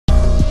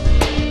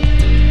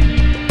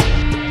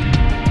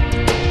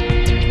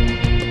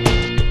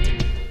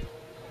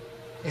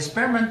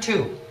Experiment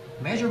 2,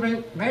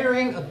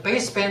 measuring a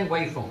baseband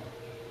waveform.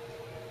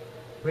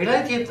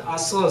 Related to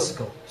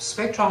oscilloscope,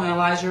 spectrum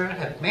analyzer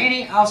have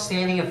many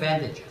outstanding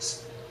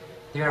advantages.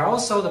 They are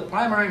also the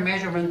primary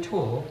measurement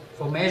tool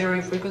for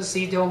measuring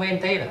frequency domain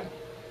data.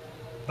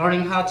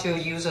 Learning how to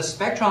use a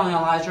spectrum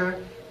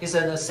analyzer is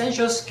an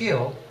essential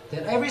skill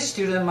that every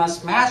student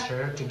must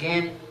master to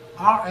gain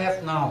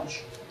RF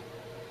knowledge.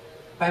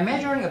 By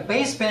measuring a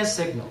baseband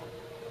signal,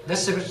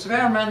 this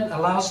experiment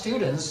allows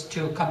students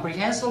to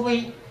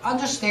comprehensively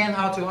understand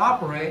how to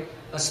operate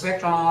a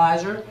spectrum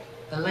analyzer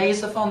and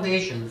lays the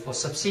foundation for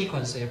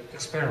subsequent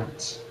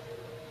experiments.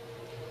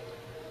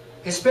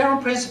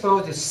 Experiment principle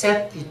is to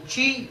set the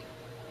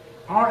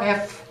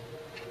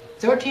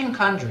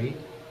GRF-1300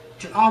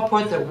 to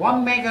output the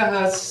 1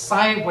 MHz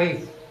sine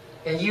wave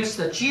and use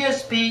the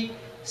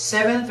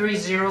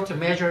GSP-730 to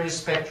measure its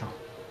spectrum.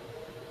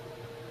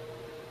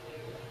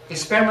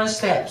 Experiment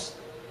steps.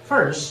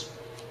 First,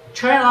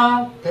 turn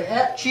on the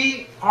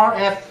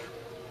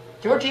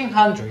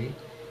GRF-1300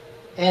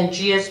 and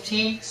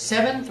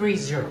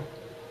GSP-730.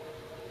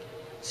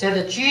 Set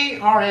the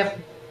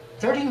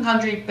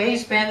GRF-1300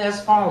 baseband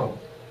as follows.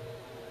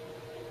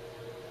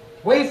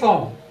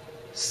 Waveform,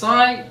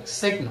 sine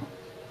signal.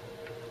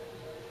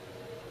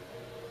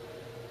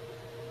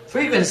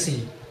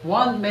 Frequency,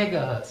 1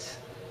 MHz.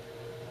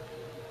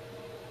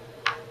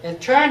 And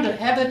turn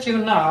the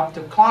amplitude knob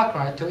to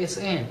clockwise to its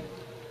end.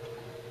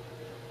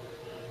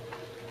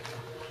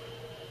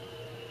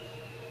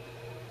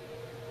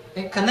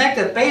 And connect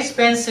the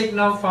baseband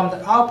signal from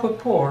the output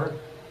port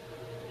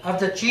of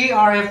the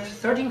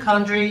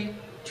GRF-1300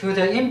 to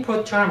the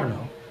input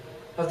terminal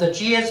of the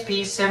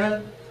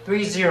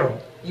GSP-730.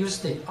 Use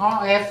the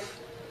RF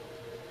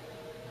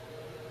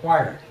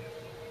wire.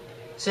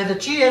 Set the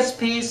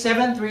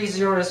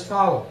GSP-730 as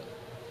follows.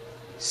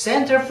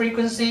 Center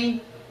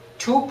frequency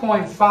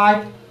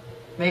 2.5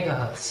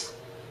 MHz.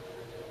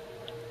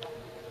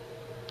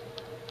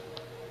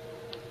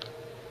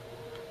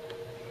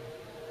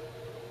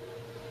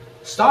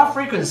 Start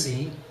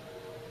frequency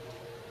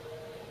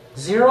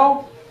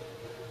 0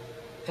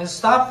 and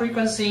stop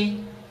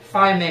frequency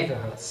 5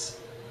 MHz.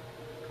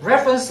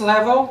 Reference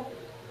level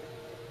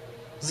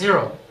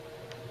 0.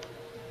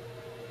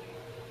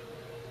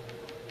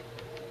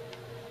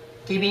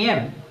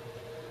 dBm.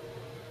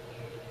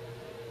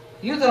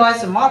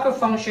 Utilize the marker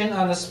function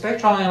on the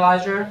spectrum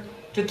analyzer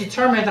to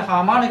determine the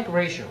harmonic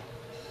ratio.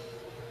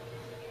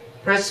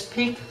 Press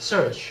peak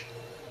search.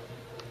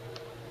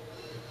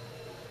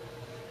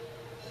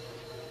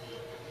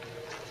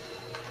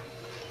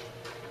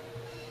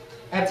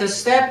 After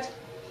step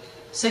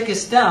 6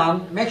 is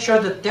done, make sure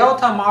the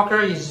delta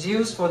marker is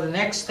used for the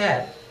next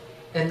step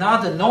and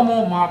not the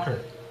normal marker.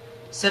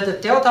 Set the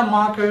delta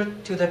marker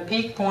to the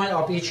peak point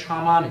of each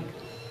harmonic.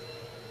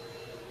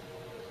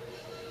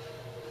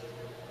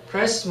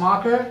 Press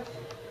marker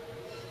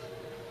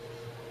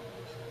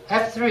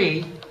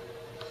F3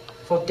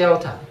 for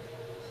delta.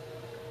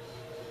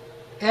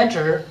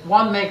 Enter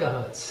 1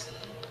 MHz.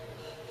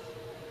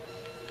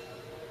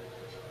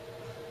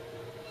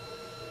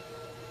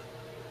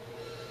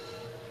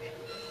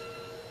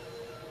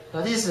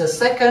 Now this is the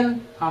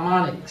second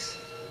harmonics.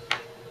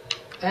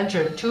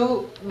 Enter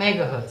 2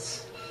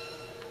 MHz.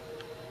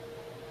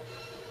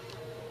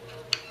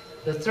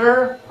 The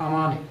third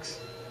harmonics.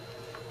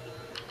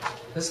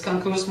 This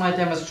concludes my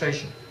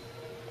demonstration.